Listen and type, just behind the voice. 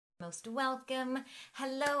Most welcome.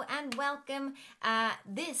 Hello and welcome.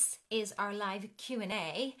 This is our live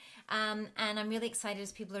Q&A and I'm really excited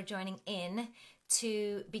as people are joining in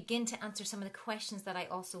to begin to answer some of the questions that I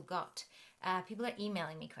also got. People are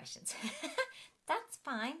emailing me questions. That's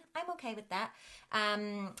fine. I'm okay with that.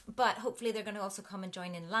 But hopefully they're going to also come and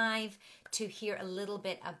join in live to hear a little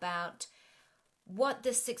bit about what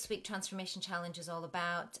this 6-week transformation challenge is all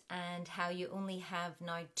about and how you only have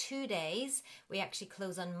now 2 days. We actually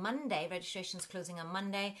close on Monday. Registration's closing on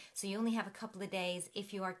Monday. So you only have a couple of days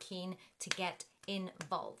if you are keen to get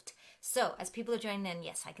involved. So as people are joining in,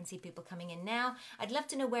 yes, I can see people coming in now. I'd love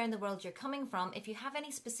to know where in the world you're coming from. If you have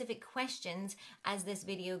any specific questions as this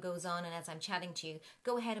video goes on and as I'm chatting to you,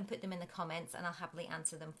 go ahead and put them in the comments and I'll happily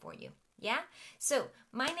answer them for you. Yeah? So,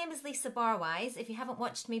 my name is Lisa Barwise. If you haven't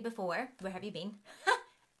watched me before, where have you been?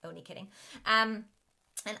 Only kidding.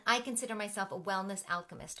 And I consider myself a wellness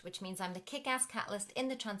alchemist, which means I'm the kick-ass catalyst in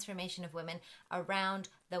the transformation of women around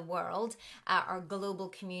the world, our global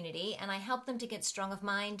community, and I help them to get strong of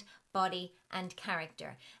mind, body, and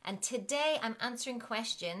character. And today I'm answering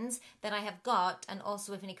questions that I have got, and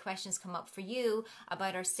also if any questions come up for you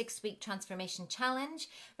about our 6-week transformation challenge.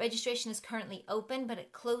 Registration is currently open, but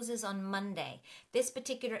it closes on Monday. This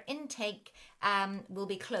particular intake will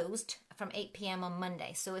be closed from 8 p.m. on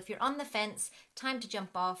Monday. So if you're on the fence, time to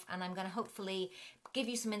jump off, and I'm going to hopefully give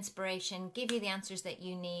you some inspiration, give you the answers that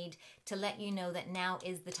you need to let you know that now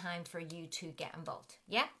is the time for you to get involved.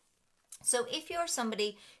 Yeah? So if you're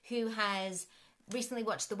somebody who has recently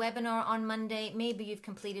watched the webinar on Monday, maybe you've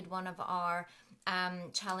completed one of our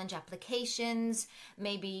challenge applications,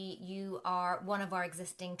 maybe you are one of our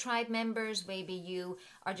existing tribe members, maybe you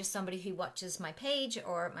are just somebody who watches my page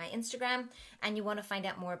or my Instagram and you want to find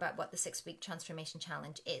out more about what the 6-week transformation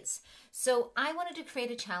challenge is. So I wanted to create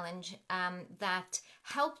a challenge that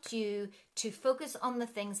helped you to focus on the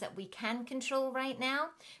things that we can control right now,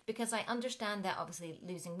 because I understand that obviously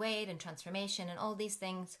losing weight and transformation and all these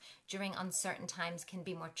things during uncertain times can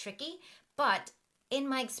be more tricky, but in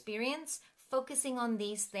my experience, focusing on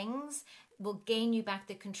these things will gain you back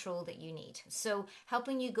the control that you need. So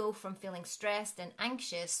helping you go from feeling stressed and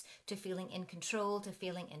anxious to feeling in control, to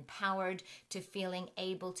feeling empowered, to feeling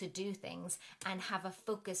able to do things and have a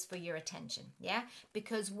focus for your attention. Yeah,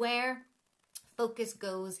 because where focus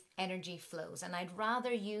goes, energy flows. And I'd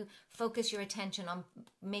rather you focus your attention on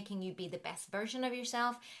making you be the best version of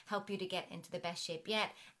yourself, help you to get into the best shape yet.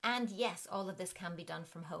 And yes, all of this can be done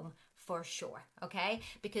from home for sure, okay?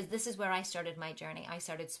 Because this is where I started my journey. I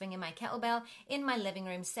started swinging my kettlebell in my living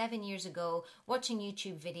room 7 years ago, watching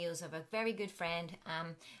YouTube videos of a very good friend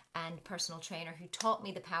and personal trainer who taught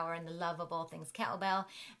me the power and the love of all things kettlebell,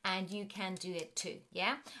 and you can do it too,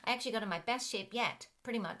 yeah? I actually got in my best shape yet,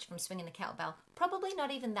 pretty much from swinging the kettlebell, probably not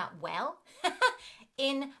even that well,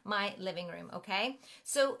 in my living room, okay?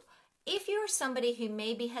 So if you're somebody who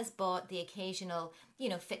maybe has bought the occasional,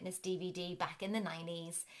 fitness DVD back in the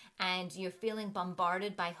 90s and you're feeling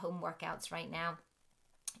bombarded by home workouts right now,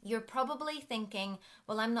 you're probably thinking,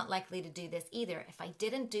 well, I'm not likely to do this either. If I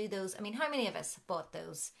didn't do those, how many of us bought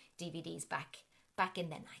those DVDs back in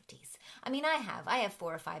the 90s? I have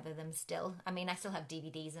 4 or 5 of them still. I still have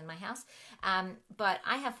DVDs in my house, but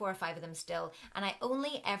I have 4 or 5 of them still. And I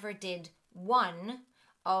only ever did one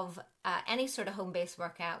of any sort of home-based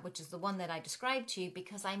workout, which is the one that I described to you,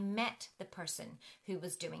 because I met the person who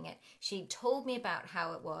was doing it. She told me about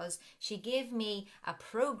how it was. She gave me a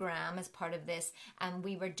program as part of this, and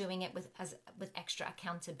we were doing it with extra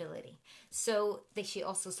accountability. So she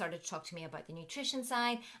also started to talk to me about the nutrition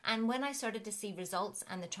side, and when I started to see results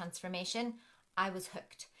and the transformation, I was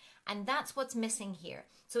hooked. And that's what's missing here.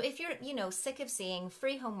 So if you're, sick of seeing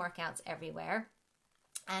free home workouts everywhere,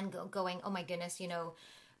 and going, oh my goodness,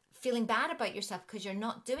 feeling bad about yourself because you're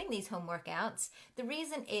not doing these home workouts, the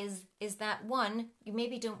reason is that, one, you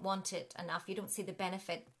maybe don't want it enough, you don't see the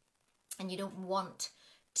benefit, and you don't want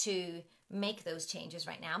to make those changes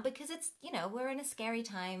right now because it's, we're in a scary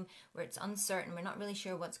time where it's uncertain, we're not really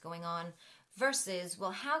sure what's going on. Versus,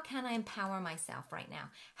 well, how can I empower myself right now?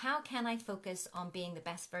 How can I focus on being the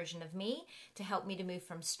best version of me to help me to move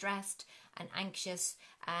from stressed and anxious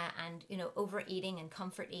and, overeating and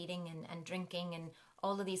comfort eating and drinking and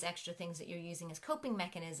all of these extra things that you're using as coping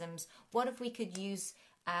mechanisms? What if we could use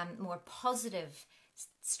more positive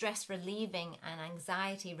stress relieving and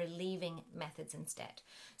anxiety relieving methods instead?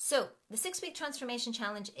 So the 6-week transformation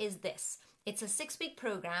challenge is this. It's a 6-week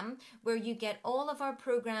program where you get all of our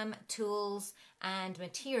program tools and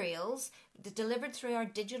materials delivered through our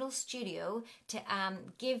digital studio to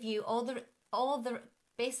give you all the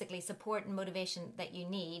basically support and motivation that you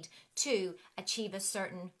need to achieve a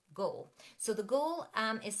certain goal. So the goal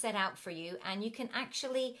is set out for you, and you can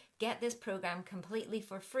actually get this program completely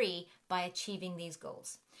for free by achieving these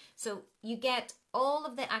goals. So you get all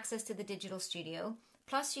of the access to the digital studio,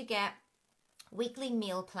 plus you get weekly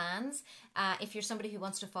meal plans if you're somebody who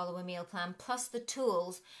wants to follow a meal plan, plus the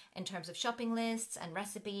tools in terms of shopping lists and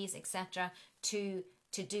recipes, etc., to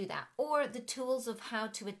do that, or the tools of how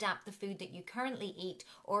to adapt the food that you currently eat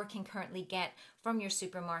or can currently get from your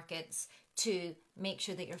supermarkets to make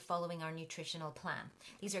sure that you're following our nutritional plan.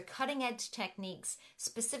 These are cutting edge techniques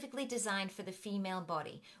specifically designed for the female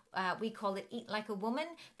body. We call it Eat Like a Woman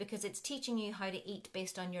because it's teaching you how to eat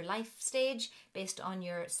based on your life stage, based on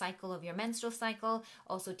your cycle of your menstrual cycle,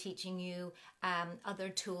 also teaching you other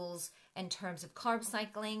tools in terms of carb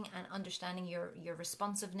cycling and understanding your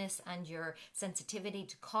responsiveness and your sensitivity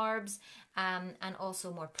to carbs, and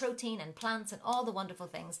also more protein and plants and all the wonderful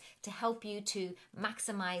things to help you to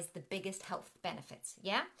maximize the biggest health benefits.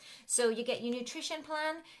 Yeah, so you get your nutrition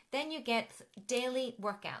plan, then you get daily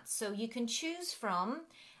workouts. So you can choose from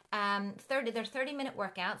they're 30-minute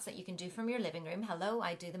workouts that you can do from your living room. Hello,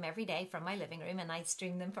 I do them every day from my living room and I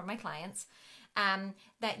stream them for my clients.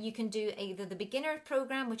 That you can do either the beginner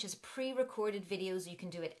program, which is pre-recorded videos you can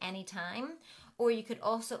do at any time, or you could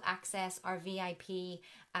also access our VIP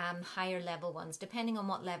higher level ones, depending on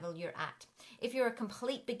what level you're at. If you're a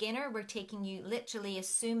complete beginner, we're taking you literally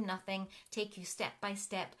assume nothing, take you step by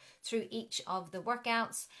step through each of the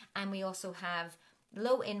workouts. And we also have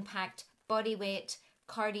low impact, body weight,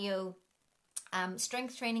 cardio,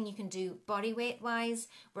 strength training you can do body weight wise.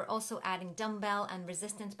 We're also adding dumbbell and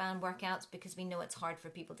resistance band workouts because we know it's hard for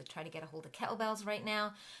people to try to get a hold of kettlebells right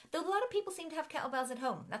now. Though a lot of people seem to have kettlebells at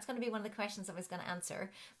home. That's going to be one of the questions I was going to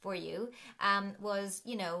answer for you, was,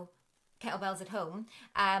 you know, kettlebells at home.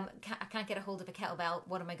 I can't get a hold of a kettlebell.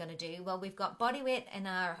 What am I going to do? Well, we've got body weight in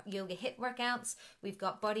our yoga HIIT workouts. We've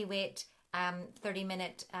got body weight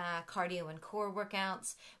 30-minute cardio and core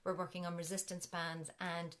workouts. We're working on resistance bands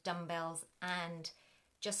and dumbbells and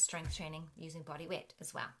just strength training using body weight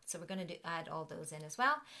as well. So we're going to add all those in as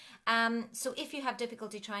well. So if you have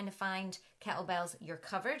difficulty trying to find kettlebells, you're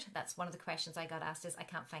covered. That's one of the questions I got asked is, I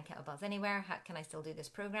can't find kettlebells anywhere. How can I still do this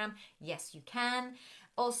program? Yes, you can.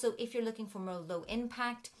 Also, if you're looking for more low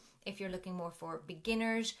impact, if you're looking more for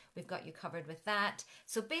beginners, we've got you covered with that.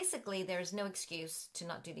 So basically, there's no excuse to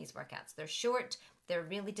not do these workouts. They're short. They're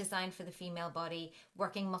really designed for the female body,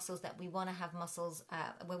 working muscles that we want to have muscles,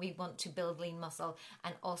 where we want to build lean muscle,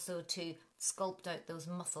 and also to sculpt out those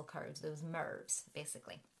muscle curves, those MERVs,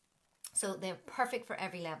 basically. So they're perfect for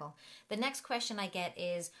every level. The next question I get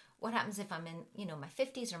is, what happens if I'm in, my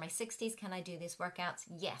 50s or my 60s? Can I do these workouts?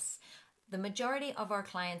 Yes. The majority of our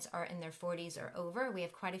clients are in their 40s or over. We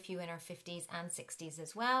have quite a few in our 50s and 60s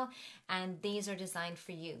as well. And these are designed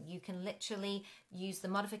for you. You can literally use the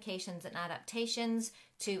modifications and adaptations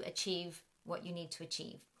to achieve what you need to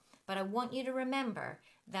achieve. But I want you to remember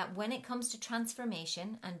that when it comes to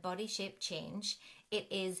transformation and body shape change, it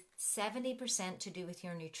is 70% to do with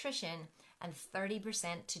your nutrition and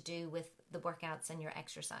 30% to do with the workouts and your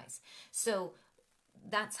exercise. So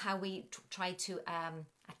that's how we try to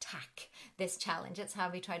attack this challenge. It's how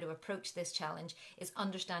we try to approach this challenge, is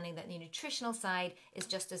understanding that the nutritional side is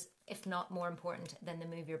just as, if not more important than the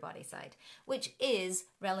move your body side, which is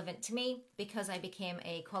relevant to me because I became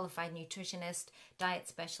a qualified nutritionist, diet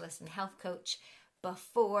specialist and health coach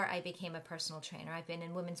before I became a personal trainer. I've been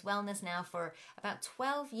in women's wellness now for about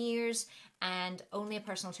 12 years and only a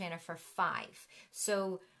personal trainer for 5.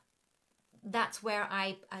 So that's where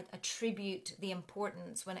I attribute the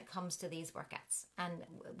importance when it comes to these workouts and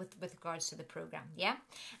with regards to the program. Yeah.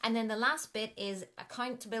 And then the last bit is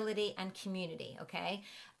accountability and community. Okay.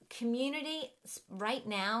 Community right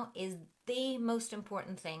now is the most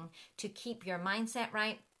important thing to keep your mindset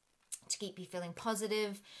right, to keep you feeling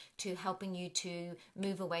positive, to helping you to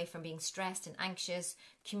move away from being stressed and anxious.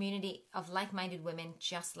 Community of like-minded women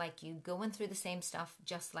just like you, going through the same stuff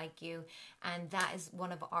just like you. And that is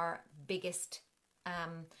one of our biggest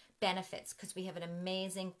benefits, because we have an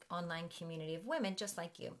amazing online community of women just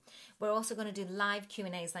like you. We're also going to do live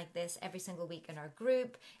Q&As like this every single week in our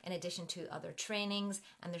group, in addition to other trainings.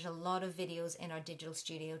 And there's a lot of videos in our digital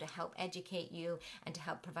studio to help educate you and to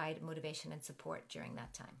help provide motivation and support during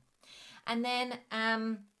that time. And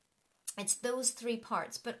then it's those 3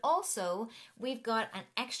 parts, but also we've got an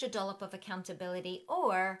extra dollop of accountability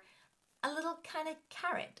or a little kind of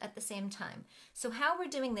carrot at the same time. So how we're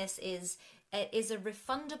doing this is, it is a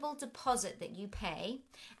refundable deposit that you pay,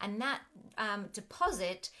 and that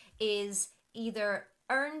deposit is either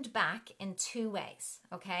earned back in 2 ways,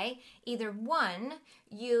 okay? Either one,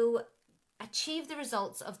 you achieve the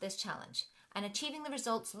results of this challenge. And achieving the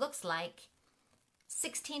results looks like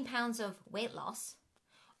 16 pounds of weight loss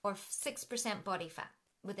or 6% body fat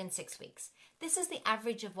within 6 weeks. This is the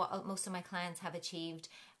average of what most of my clients have achieved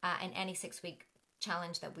in any 6-week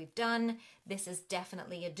challenge that we've done. This is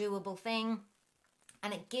definitely a doable thing.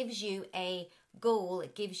 And it gives you a goal,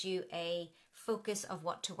 it gives you a focus of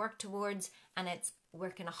what to work towards, and it's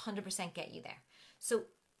working 100% get you there. So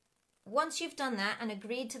once you've done that and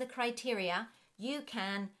agreed to the criteria, you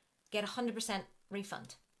can get 100%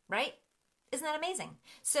 refund, right? Isn't that amazing?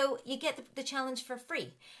 So you get the challenge for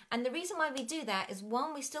free. And the reason why we do that is,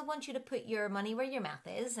 one, we still want you to put your money where your mouth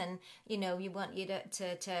is, and you know, we want you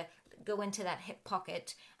to go into that hip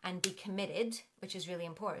pocket and be committed, which is really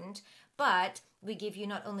important. But we give you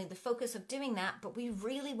not only the focus of doing that, but we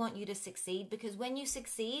really want you to succeed, because when you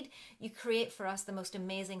succeed, you create for us the most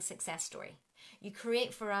amazing success story. You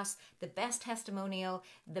create for us the best testimonial,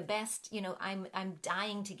 the best, you know, I'm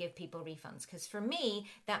dying to give people refunds, because for me,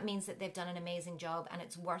 that means that they've done an amazing job and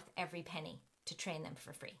it's worth every penny to train them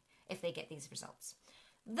for free if they get these results.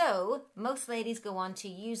 Though most ladies go on to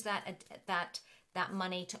use that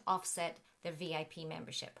money to offset their VIP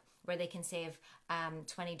membership, where they can save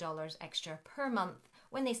 $20 extra per month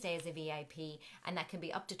when they stay as a VIP, and that can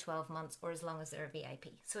be up to 12 months or as long as they're a VIP.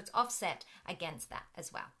 So it's offset against that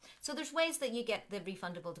as well. So there's ways that you get the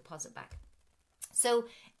refundable deposit back. So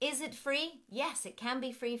is it free? Yes, it can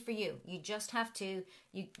be free for you. You just have to,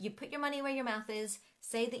 you put your money where your mouth is,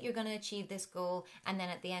 say that you're going to achieve this goal, and then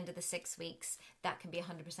at the end of the 6 weeks, that can be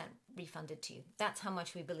 100% refunded to you. That's how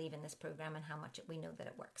much we believe in this program and how much we know that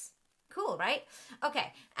it works. Cool, right?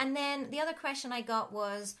 Okay, and then the other question I got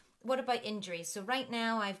was, what about injuries? So right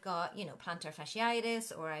now I've got, you know, plantar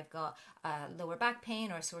fasciitis, or I've got lower back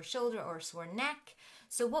pain, or a sore shoulder, or a sore neck.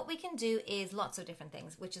 So what we can do is lots of different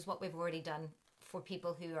things, which is what we've already done for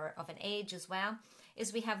people who are of an age as well,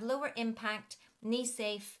 is we have lower impact, knee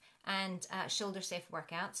safe, and shoulder safe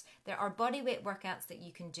workouts. There are body weight workouts that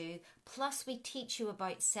you can do. Plus we teach you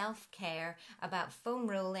about self-care, about foam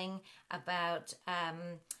rolling, about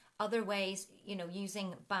other ways, you know,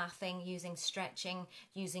 using bathing, using stretching,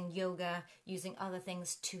 using yoga, using other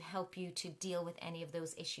things to help you to deal with any of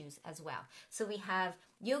those issues as well. So we have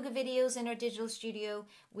yoga videos in our digital studio.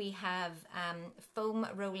 We have foam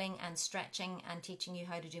rolling and stretching and teaching you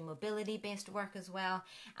how to do mobility-based work as well.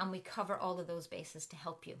 And we cover all of those bases to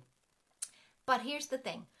help you. But here's the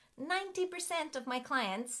thing, 90% of my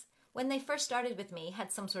clients, when they first started with me,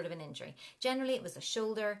 had some sort of an injury. Generally, it was a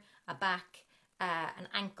shoulder, a back, an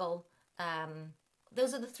ankle.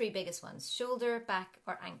 Those are the three biggest ones. Shoulder, back,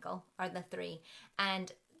 or ankle are the three.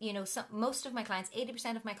 And, you know, most of my clients,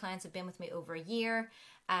 80% of my clients have been with me over a year,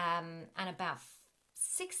 and about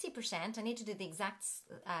 60%, I need to do the exact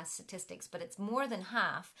statistics, but it's more than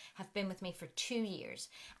half have been with me for 2 years,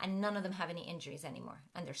 and none of them have any injuries anymore.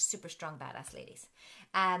 And they're super strong, badass ladies.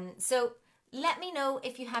 So let me know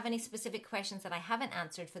if you have any specific questions that I haven't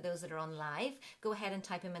answered for those that are on live. Go ahead and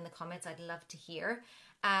type them in the comments. I'd love to hear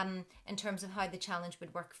in terms of how the challenge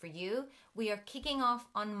would work for you. We are kicking off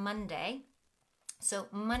on Monday. So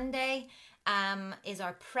Monday is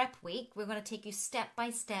our prep week. We're going to take you step by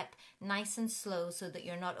step, nice and slow, so that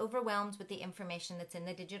you're not overwhelmed with the information that's in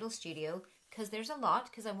the digital studio, because there's a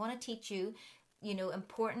lot, because I want to teach you, you know,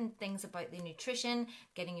 important things about the nutrition,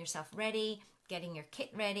 getting yourself ready, getting your kit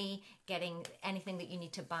ready, getting anything that you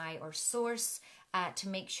need to buy or source to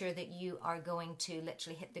make sure that you are going to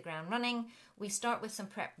literally hit the ground running. We start with some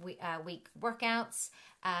prep week workouts,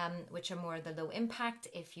 which are more the low impact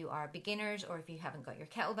if you are beginners, or if you haven't got your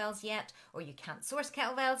kettlebells yet, or you can't source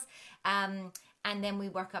kettlebells. And then we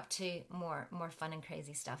work up to more fun and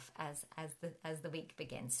crazy stuff as the week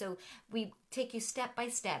begins. So we take you step by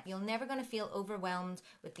step. You're never going to feel overwhelmed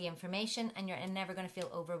with the information, and you're never going to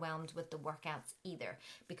feel overwhelmed with the workouts either,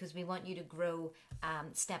 because we want you to grow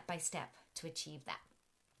step by step to achieve that.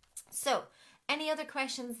 So any other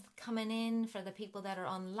questions coming in for the people that are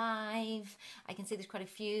on live? I can see there's quite a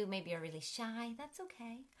few. Maybe you're really shy. That's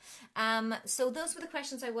okay. So those were the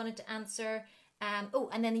questions I wanted to answer. Oh,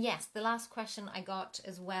 and then yes, the last question I got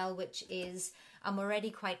as well, which is, I'm already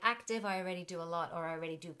quite active, I already do a lot, or I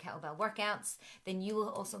already do kettlebell workouts. Then you will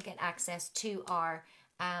also get access to our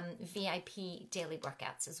VIP daily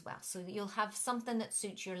workouts as well. So you'll have something that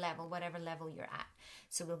suits your level, whatever level you're at.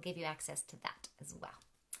 So we'll give you access to that as well.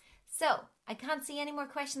 So I can't see any more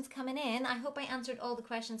questions coming in. I hope I answered all the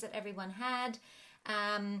questions that everyone had.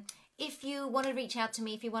 If you want to reach out to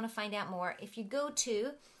me, if you want to find out more, if you go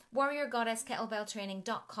to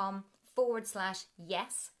warriorgoddesskettlebelltraining.com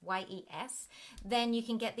 /yes, Y-E-S, then you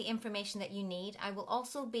can get the information that you need. I will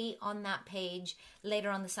also be on that page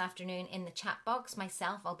later on this afternoon in the chat box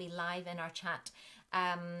myself. I'll be live in our chat,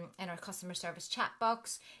 in our customer service chat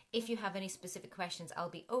box. If you have any specific questions, I'll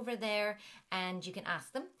be over there and you can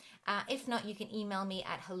ask them. If not, you can email me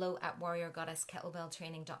at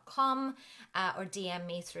hello@warriorgoddesskettlebelltraining.com or DM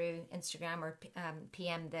me through Instagram or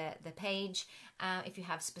PM the page if you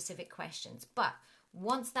have specific questions. But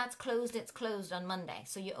once that's closed, it's closed on Monday.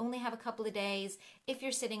 So you only have a couple of days. If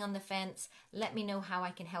you're sitting on the fence, let me know how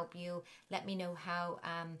I can help you. Let me know how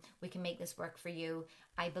we can make this work for you.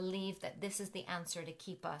 I believe that this is the answer to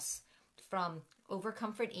keep us from over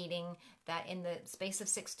comfort eating, that in the space of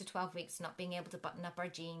 6 to 12 weeks, not being able to button up our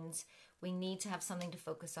jeans. We need to have something to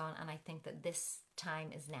focus on. And I think that this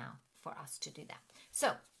time is now for us to do that.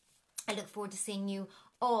 So I look forward to seeing you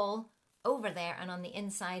all over there and on the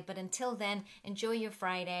inside. But until then, enjoy your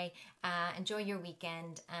Friday, enjoy your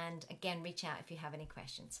weekend, and again, reach out if you have any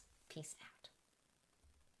questions. Peace out.